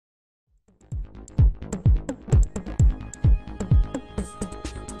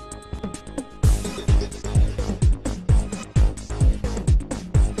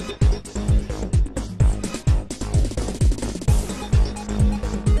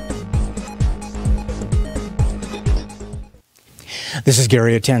This is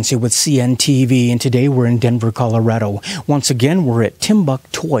Gary Atencio with CNTV, and today we're in Denver, Colorado. Once again, we're at Timbuk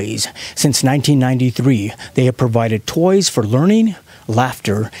Toys. Since 1993, they have provided toys for learning,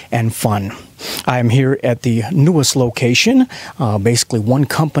 laughter, and fun. I'm here at the newest location, basically one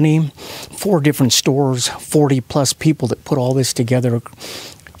company, 4 different stores, 40-plus people that put all this together.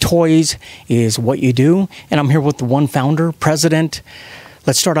 Toys is what you do, and I'm here with the one founder, president.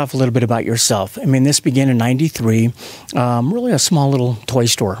 Let's start off a little bit about yourself. I mean, this began in '93, really a small little toy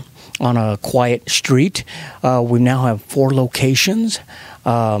store on a quiet street. We now have 4 locations.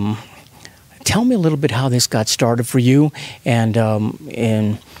 Tell me a little bit how this got started for you and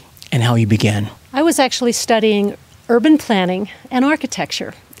how you began. I was actually studying urban planning and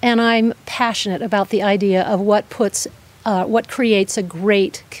architecture, and I'm passionate about the idea of what creates a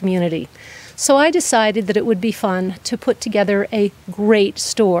great community. So I decided that it would be fun to put together a great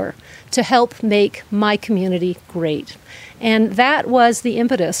store to help make my community great. And that was the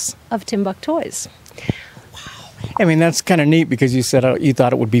impetus of Timbuk Toys. Wow. I mean, that's kind of neat because you said you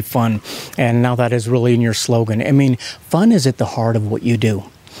thought it would be fun, and now that is really in your slogan. I mean, fun is at the heart of what you do.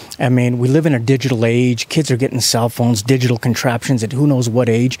 I mean, we live in a digital age. Kids are getting cell phones, digital contraptions at who knows what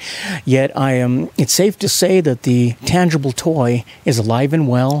age. Yet it's safe to say that the tangible toy is alive and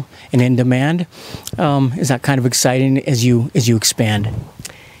well and in demand. Is that kind of exciting as you expand?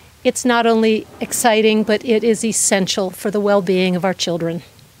 It's not only exciting, but it is essential for the well-being of our children.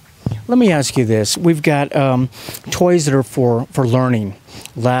 Let me ask you this. We've got toys that are for learning,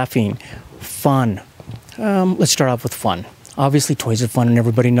 laughing, fun. Let's start off with fun. Obviously, toys are fun, and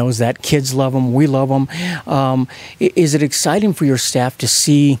everybody knows that. Kids love them. We love them. Is it exciting for your staff to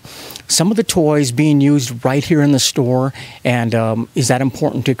see some of the toys being used right here in the store? And is that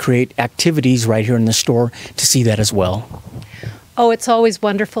important to create activities right here in the store to see that as well? Oh, it's always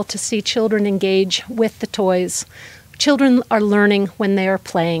wonderful to see children engage with the toys. Children are learning when they are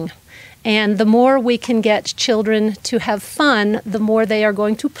playing. And the more we can get children to have fun, the more they are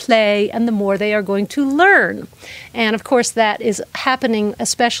going to play and the more they are going to learn. And of course that is happening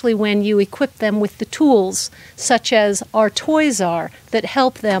especially when you equip them with the tools, such as our toys are, that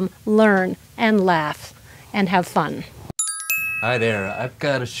help them learn and laugh and have fun. Hi there, I've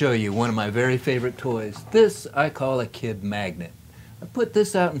got to show you one of my very favorite toys. This I call a kid magnet. I put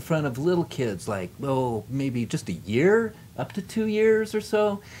this out in front of little kids like, maybe just a year, up to 2 years or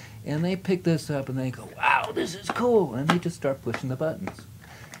so. And they pick this up and they go, wow, this is cool. And they just start pushing the buttons.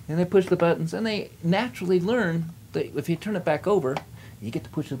 And they push the buttons and they naturally learn that if you turn it back over, you get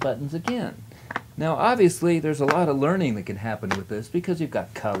to push the buttons again. Now, obviously, there's a lot of learning that can happen with this because you've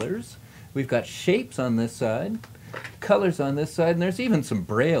got colors, we've got shapes on this side, colors on this side, and there's even some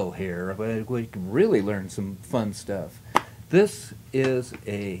braille here where we can really learn some fun stuff. This is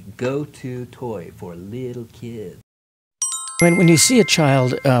a go-to toy for little kids. When you see a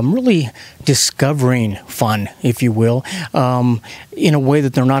child really discovering fun, if you will, in a way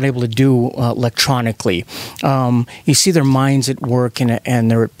that they're not able to do electronically, you see their minds at work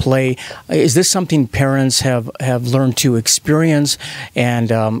and they're at play. Is this something parents have learned to experience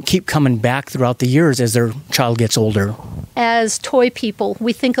and keep coming back throughout the years as their child gets older? As toy people,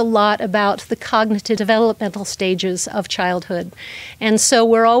 we think a lot about the cognitive developmental stages of childhood. And so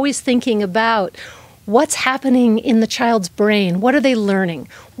we're always thinking about what's happening in the child's brain? What are they learning?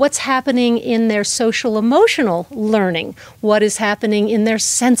 What's happening in their social-emotional learning? What is happening in their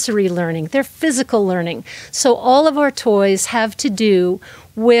sensory learning, their physical learning? So all of our toys have to do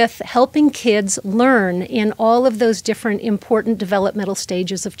with helping kids learn in all of those different important developmental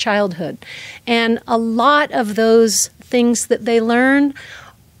stages of childhood. And a lot of those things that they learn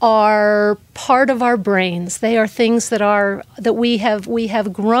are part of our brains. They are things that we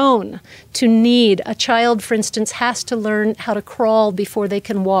have grown to need. A child, for instance, has to learn how to crawl before they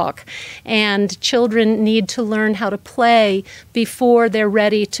can walk, and children need to learn how to play before they're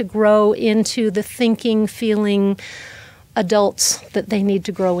ready to grow into the thinking, feeling adults that they need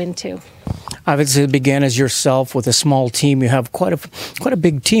to grow into. Obviously, it began as yourself with a small team. You have quite a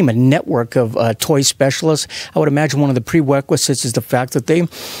big team, a network of toy specialists. I would imagine one of the prerequisites is the fact that they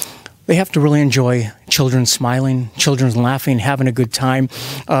have to really enjoy children smiling, children laughing, having a good time.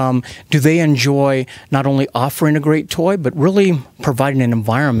 Do they enjoy not only offering a great toy, but really providing an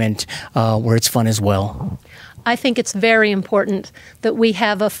environment where it's fun as well? I think it's very important that we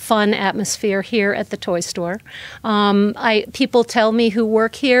have a fun atmosphere here at the toy store. People tell me who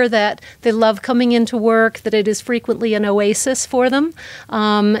work here that they love coming into work, that it is frequently an oasis for them.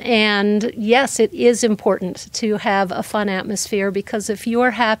 And yes, it is important to have a fun atmosphere, because if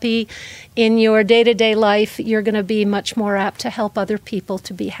you're happy in your day-to-day life, you're going to be much more apt to help other people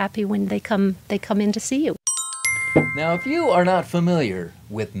to be happy when they come in to see you. Now, if you are not familiar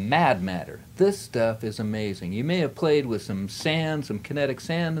with Mad Matter, this stuff is amazing. You may have played with some sand, some kinetic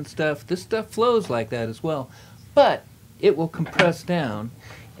sand and stuff. This stuff flows like that as well, but it will compress down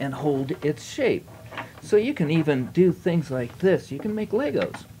and hold its shape. So you can even do things like this. You can make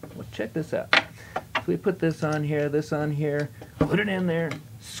Legos. Well, check this out. So we put this on here, put it in there,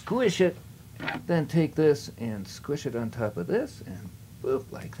 squish it, then take this and squish it on top of this, and boop,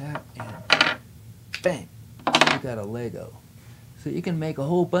 like that, and bang. You got a Lego. So you can make a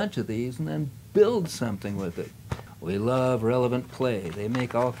whole bunch of these and then build something with it. We love Relevant Play. They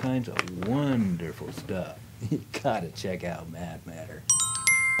make all kinds of wonderful stuff. You gotta check out Mad Matter.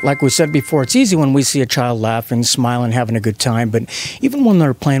 Like we said before, it's easy when we see a child laughing, smiling, having a good time, but even when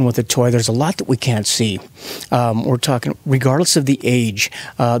they're playing with a toy, there's a lot that we can't see. We're talking, regardless of the age,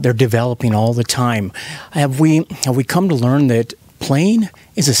 they're developing all the time. Have we come to learn that playing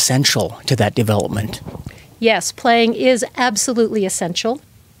is essential to that development? Yes, playing is absolutely essential.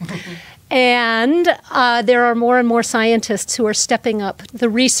 And there are more and more scientists who are stepping up the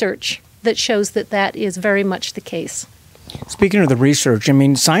research that shows that that is very much the case. Speaking of the research, I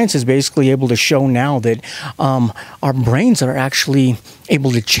mean, science is basically able to show now that our brains are actually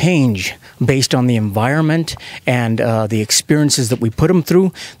able to change based on the environment and the experiences that we put them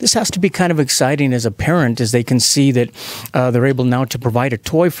through. This has to be kind of exciting as a parent, as they can see that they're able now to provide a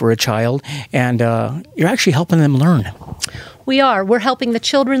toy for a child, and you're actually helping them learn. We are. We're helping the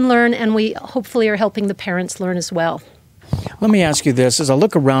children learn, and we hopefully are helping the parents learn as well. Let me ask you this. As I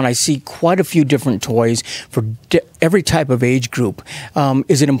look around, I see quite a few different toys for every type of age group.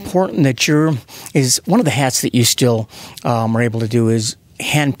 Is it important that is one of the hats that you still are able to do is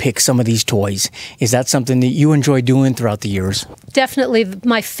handpick some of these toys? Is that something that you enjoy doing throughout the years? Definitely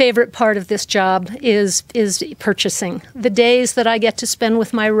my favorite part of this job is purchasing. The days that I get to spend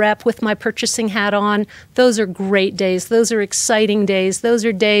with my rep with my purchasing hat on, those are great days. Those are exciting days. Those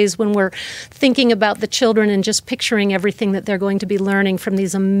are days when we're thinking about the children and just picturing everything that they're going to be learning from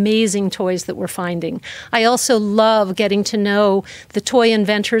these amazing toys that we're finding. I also love getting to know the toy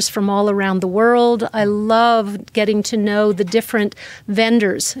inventors from all around the world. I love getting to know the different vendors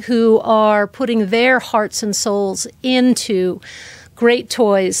who are putting their hearts and souls into great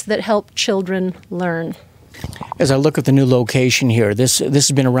toys that help children learn. As I look at the new location here, this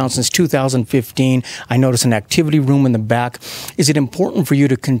has been around since 2015. I notice an activity room in the back. Is it important for you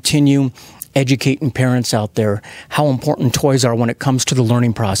to continue educating parents out there how important toys are when it comes to the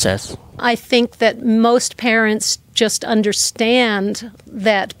learning process? I think that most parents just understand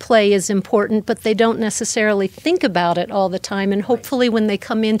that play is important, but they don't necessarily think about it all the time. And hopefully when they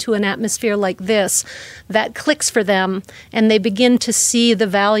come into an atmosphere like this, that clicks for them and they begin to see the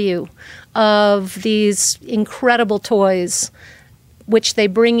value of these incredible toys which they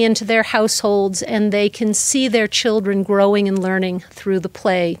bring into their households, and they can see their children growing and learning through the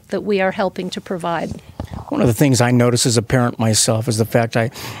play that we are helping to provide. One of the things I notice as a parent myself is the fact I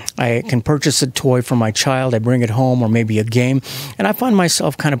can purchase a toy for my child, I bring it home, or maybe a game, and I find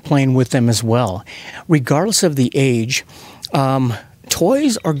myself kind of playing with them as well. Regardless of the age,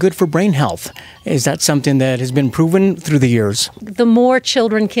 toys are good for brain health. Is that something that has been proven through the years? The more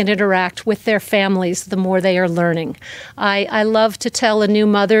children can interact with their families, the more they are learning. I love to tell a new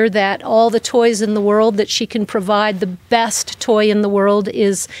mother that all the toys in the world that she can provide, the best toy in the world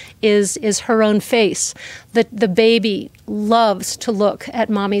is her own face. The baby loves to look at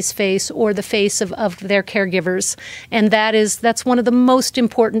mommy's face or the face of their caregivers, and that's one of the most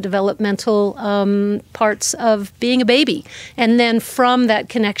important developmental parts of being a baby. And then from that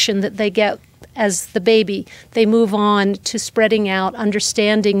connection that they get as the baby, they move on to spreading out,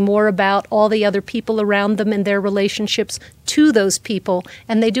 understanding more about all the other people around them and their relationships to those people,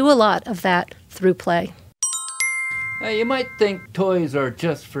 and they do a lot of that through play. Now, you might think toys are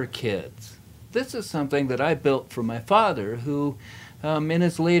just for kids. This is something that I built for my father, who in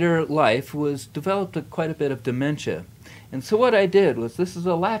his later life developed quite a bit of dementia. And so what I did was, this is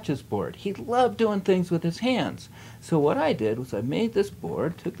a latches board. He loved doing things with his hands. So what I did was I made this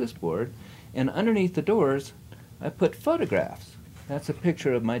board, took this board, and underneath the doors I put photographs. That's a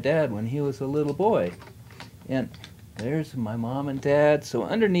picture of my dad when he was a little boy. And there's my mom and dad. So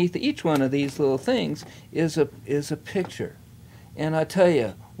underneath each one of these little things is a picture. And I tell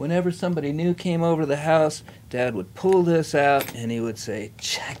you, whenever somebody new came over to the house, Dad would pull this out and he would say,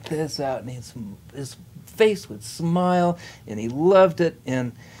 check this out. And his face would smile and he loved it.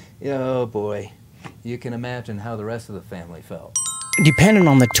 And oh boy, you can imagine how the rest of the family felt. Depending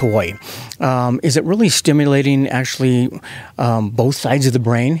on the toy, is it really stimulating actually both sides of the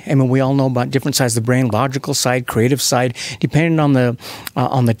brain? I mean, we all know about different sides of the brain, logical side, creative side. Depending on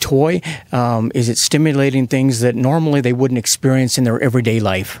the toy, is it stimulating things that normally they wouldn't experience in their everyday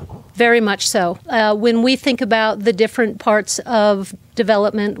life? Very much so. When we think about the different parts of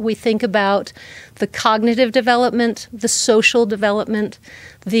development, we think about the cognitive development, the social development,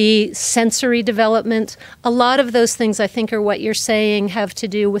 the sensory development. A lot of those things, I think, are what you're saying have to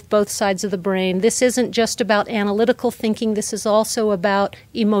do with both sides of the brain. This isn't just about analytical thinking. This is also about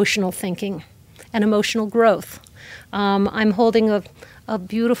emotional thinking and emotional growth. I'm holding a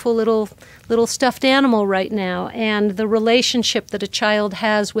beautiful little stuffed animal right now, and the relationship that a child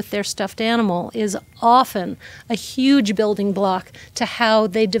has with their stuffed animal is often a huge building block to how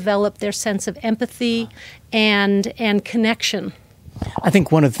they develop their sense of empathy and connection. I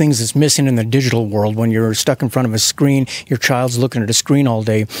think one of the things that's missing in the digital world when you're stuck in front of a screen, your child's looking at a screen all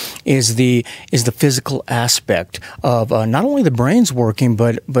day, is the physical aspect of not only the brain's working,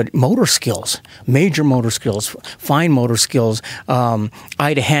 but motor skills, major motor skills, fine motor skills,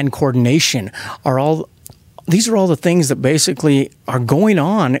 eye-to-hand coordination these are all the things that basically are going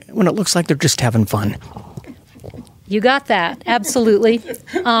on when it looks like they're just having fun. You got that, absolutely.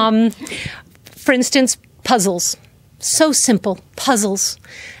 For instance, puzzles. So simple, puzzles.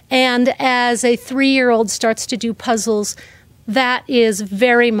 And as a 3-year-old starts to do puzzles, that is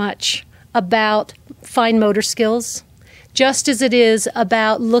very much about fine motor skills, just as it is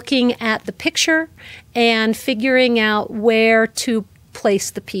about looking at the picture and figuring out where to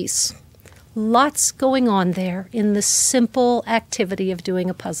place the piece. Lots going on there in the simple activity of doing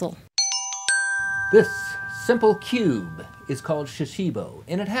a puzzle. This simple cube is called Shishibo,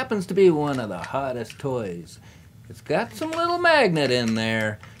 and it happens to be one of the hottest toys. It's got some little magnet in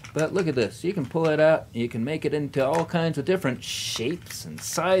there, but look at this. You can pull it out. You can make it into all kinds of different shapes and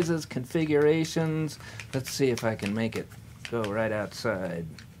sizes, configurations. Let's see if I can make it go right outside.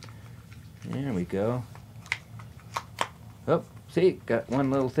 There we go. Oh, see, got one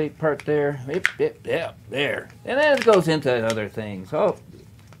little thick part there. Yep, there. And then it goes into other things. Oh,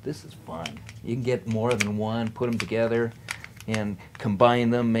 this is fun. You can get more than one, put them together, and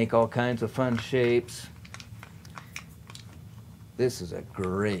combine them, make all kinds of fun shapes. This is a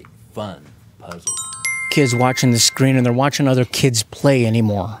great, fun puzzle. Kids watching the screen, and they're watching other kids play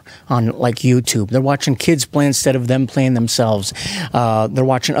anymore on like YouTube. They're watching kids play instead of them playing themselves. They're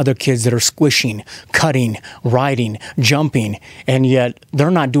watching other kids that are squishing, cutting, riding, jumping, and yet they're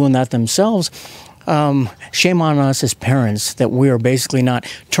not doing that themselves. Shame on us as parents that we are basically not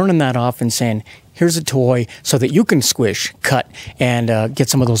turning that off and saying, here's a toy so that you can squish, cut, and get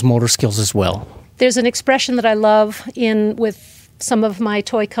some of those motor skills as well. There's an expression that I love with some of my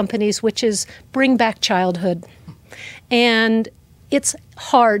toy companies, which is bring back childhood. And it's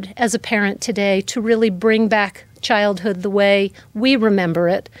hard as a parent today to really bring back childhood the way we remember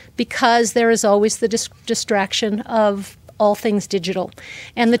it, because there is always the distraction of all things digital.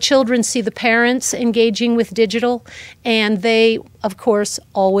 And the children see the parents engaging with digital, and they, of course,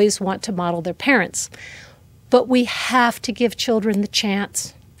 always want to model their parents. But we have to give children the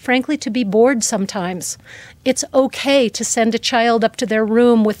chance, frankly, to be bored sometimes. It's okay to send a child up to their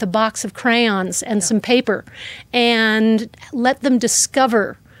room with a box of crayons and some paper and let them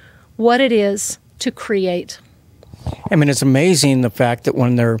discover what it is to create. I mean, it's amazing the fact that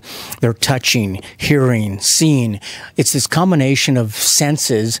when they're touching, hearing, seeing, it's this combination of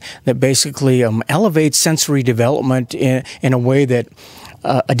senses that basically elevates sensory development in a way that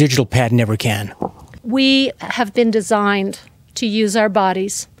a digital pad never can. We have been designed to use our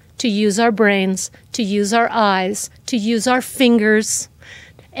bodies, to use our brains, to use our eyes, to use our fingers.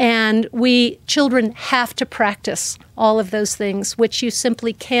 And children have to practice all of those things, which you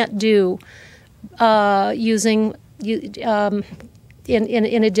simply can't do in a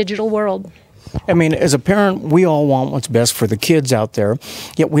digital world. I mean, as a parent, we all want what's best for the kids out there,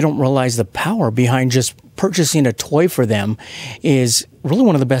 yet we don't realize the power behind just purchasing a toy for them is really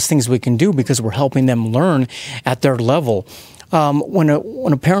one of the best things we can do, because we're helping them learn at their level. When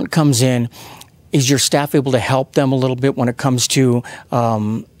a parent comes in, is your staff able to help them a little bit when it comes to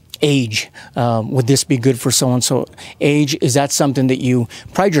age? Would this be good for so-and-so age? Is that something that you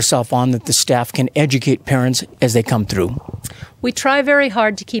pride yourself on, that the staff can educate parents as they come through? We try very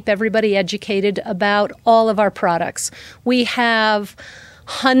hard to keep everybody educated about all of our products. We have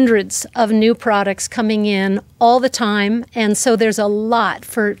hundreds of new products coming in all the time, and so there's a lot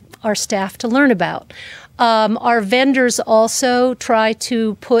for our staff to learn about. Our vendors also try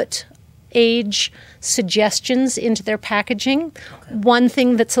to put age suggestions into their packaging. Okay. One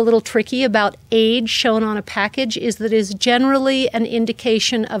thing that's a little tricky about age shown on a package is that it is generally an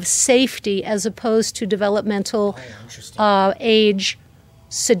indication of safety as opposed to developmental age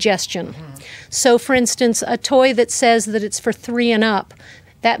suggestion. Mm-hmm. So, for instance, a toy that says that it's for 3 and up,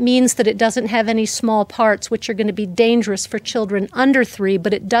 that means that it doesn't have any small parts which are going to be dangerous for children under 3,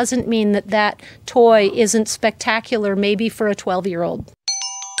 but it doesn't mean that that toy isn't spectacular maybe for a 12-year-old.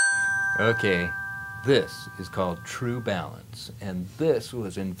 Okay, this is called True Balance, and this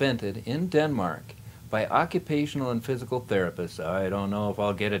was invented in Denmark by occupational and physical therapists. I don't know if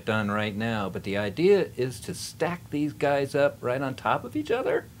I'll get it done right now, but the idea is to stack these guys up right on top of each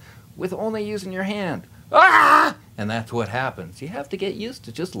other with only using your hand. Ah! And that's what happens. You have to get used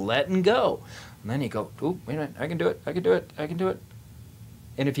to just letting go. And then you go, oh, wait a minute, I can do it, I can do it, I can do it.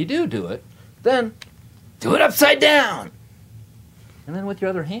 And if you do it, then do it upside down. And then with your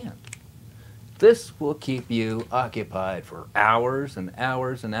other hand. This will keep you occupied for hours and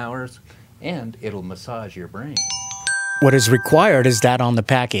hours and hours, and it'll massage your brain. What is required is that on the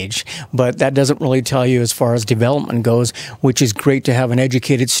package, but that doesn't really tell you as far as development goes, which is great to have an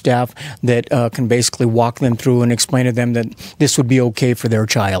educated staff that can basically walk them through and explain to them that this would be okay for their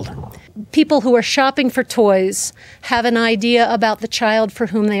child. People who are shopping for toys have an idea about the child for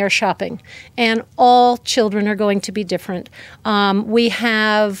whom they are shopping, and all children are going to be different. We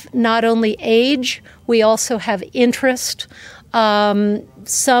have not only age, we also have interest.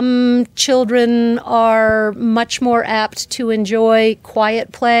 Some children are much more apt to enjoy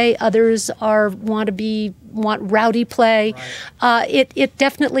quiet play. Others want rowdy play. Right. It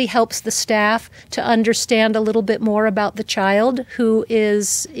definitely helps the staff to understand a little bit more about the child who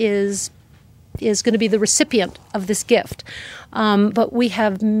is going to be the recipient of this gift. But we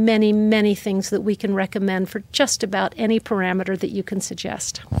have many, many things that we can recommend for just about any parameter that you can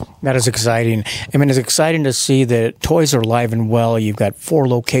suggest. That is exciting. I mean, it's exciting to see that toys are alive and well. You've got 4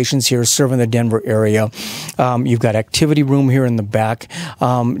 locations here serving the Denver area. You've got activity room here in the back.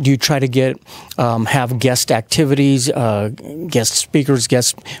 Do you try to have guest activities, guest speakers,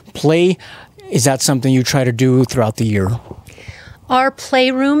 guest play? Is that something you try to do throughout the year? Our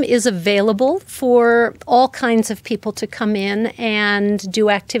playroom is available for all kinds of people to come in and do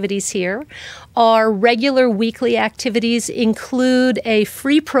activities here. Our regular weekly activities include a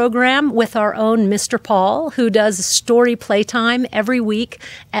free program with our own Mr. Paul, who does story playtime every week,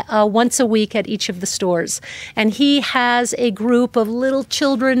 once a week at each of the stores. And he has a group of little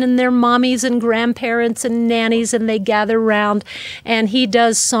children and their mommies and grandparents and nannies, and they gather around, and he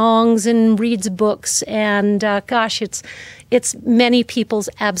does songs and reads books, and gosh, it's many people's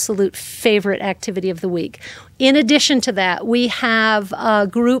absolute favorite activity of the week. In addition to that, we have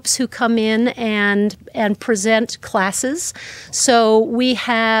groups who come in and present classes. So we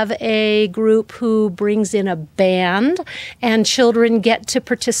have a group who brings in a band, and children get to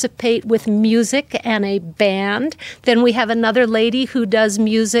participate with music and a band. Then we have another lady who does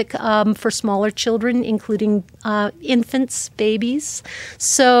music for smaller children, including infants, babies.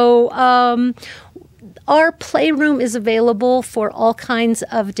 So our playroom is available for all kinds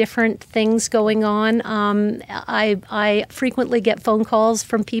of different things going on. I frequently get phone calls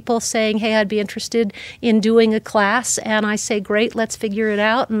from people saying, hey, I'd be interested in doing a class. And I say, great, let's figure it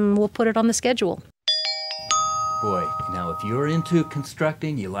out, and we'll put it on the schedule. Boy, now if you're into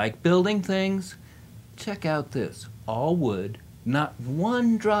constructing, you like building things, check out this. All wood, not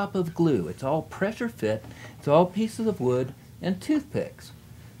one drop of glue. It's all pressure fit. It's all pieces of wood and toothpicks.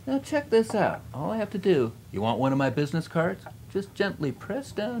 Now check this out. All I have to do, you want one of my business cards? Just gently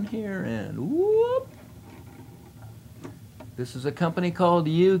press down here and whoop. This is a company called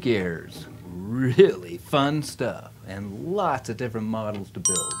U-Gears. Really fun stuff and lots of different models to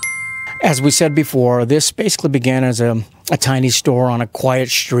build. As we said before, this basically began as a tiny store on a quiet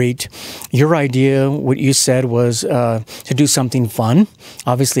street. Your idea, what you said, was to do something fun.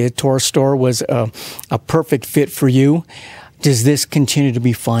 Obviously, a toy store was a perfect fit for you. Does this continue to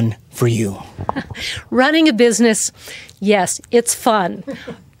be fun for you? Running a business, yes, it's fun,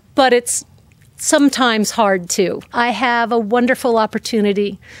 but it's sometimes hard too. I have a wonderful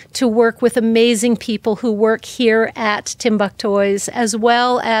opportunity to work with amazing people who work here at Timbuk Toys, as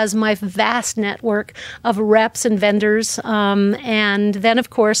well as my vast network of reps and vendors, and then,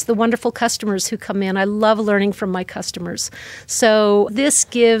 of course, the wonderful customers who come in. I love learning from my customers. So this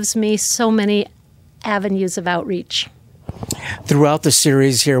gives me so many avenues of outreach. Throughout the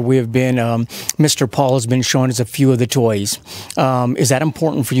series here, we have been, Mr. Paul has been showing us a few of the toys. Is that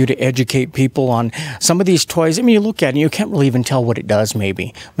important for you to educate people on some of these toys? I mean, you look at it and you can't really even tell what it does,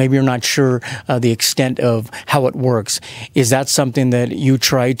 maybe. Maybe you're not sure the extent of how it works. Is that something that you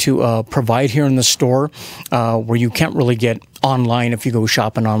try to provide here in the store where you can't really get online if you go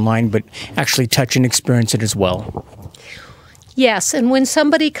shopping online, but actually touch and experience it as well? Yes, and when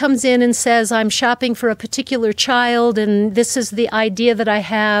somebody comes in and says, I'm shopping for a particular child and this is the idea that I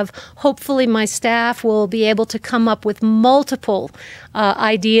have, hopefully my staff will be able to come up with multiple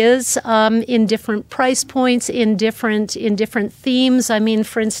ideas in different price points, in different themes. I mean,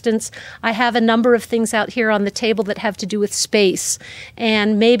 for instance, I have a number of things out here on the table that have to do with space,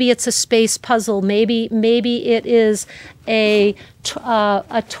 and maybe it's a space puzzle, maybe it is a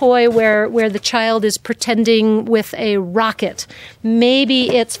toy where the child is pretending with a rocket. Maybe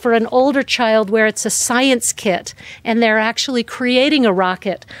it's for an older child where it's a science kit and they're actually creating a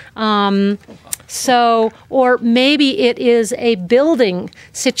rocket. Or maybe it is a building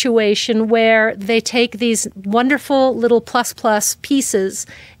situation where they take these wonderful little plus pieces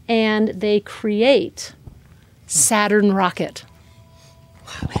and they create Saturn rocket.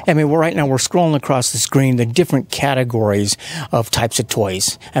 I mean, right now we're scrolling across the screen the different categories of types of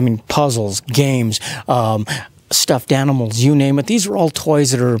toys. I mean, puzzles, games, stuffed animals, you name it. These are all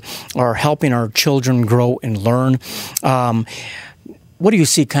toys that are helping our children grow and learn. What do you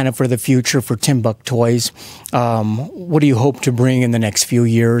see kind of for the future for Timbuk Toys? What do you hope to bring in the next few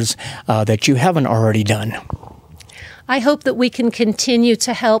years that you haven't already done? I hope that we can continue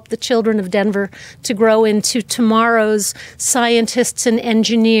to help the children of Denver to grow into tomorrow's scientists and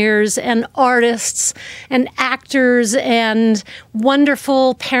engineers and artists and actors and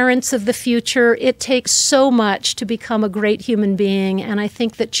wonderful parents of the future. It takes so much to become a great human being, and I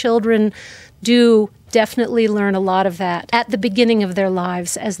think that children do definitely learn a lot of that at the beginning of their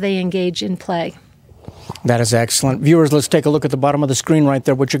lives as they engage in play. That is excellent. Viewers, let's take a look at the bottom of the screen right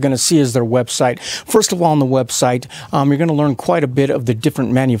there. What you're going to see is their website. First of all, on the website, you're going to learn quite a bit of the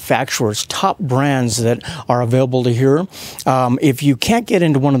different manufacturers, top brands that are available to here. If you can't get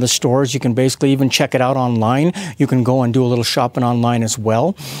into one of the stores, you can basically even check it out online. You can go and do a little shopping online as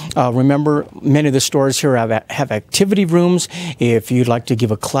well. Remember, many of the stores here have activity rooms. If you'd like to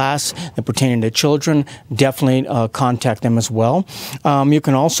give a class pertaining to children, definitely contact them as well. You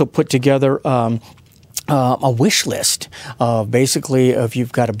can also put together a wish list. Basically, if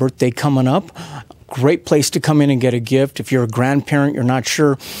you've got a birthday coming up, great place to come in and get a gift. If you're a grandparent, you're not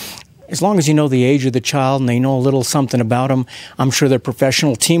sure, as long as you know the age of the child and they know a little something about them, I'm sure their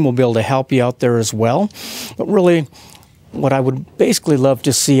professional team will be able to help you out there as well. But really, what I would basically love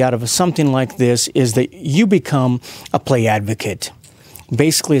to see out of something like this is that you become a play advocate.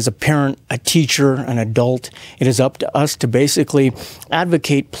 Basically, as a parent, a teacher, an adult, it is up to us to basically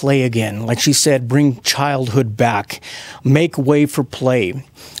advocate play again. Like she said, bring childhood back. Make way for play.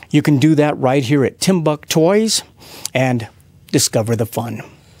 You can do that right here at Timbuk Toys and discover the fun.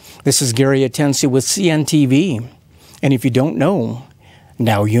 This is Gary Atencio with CNTV. And if you don't know,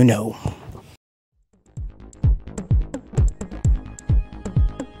 now you know.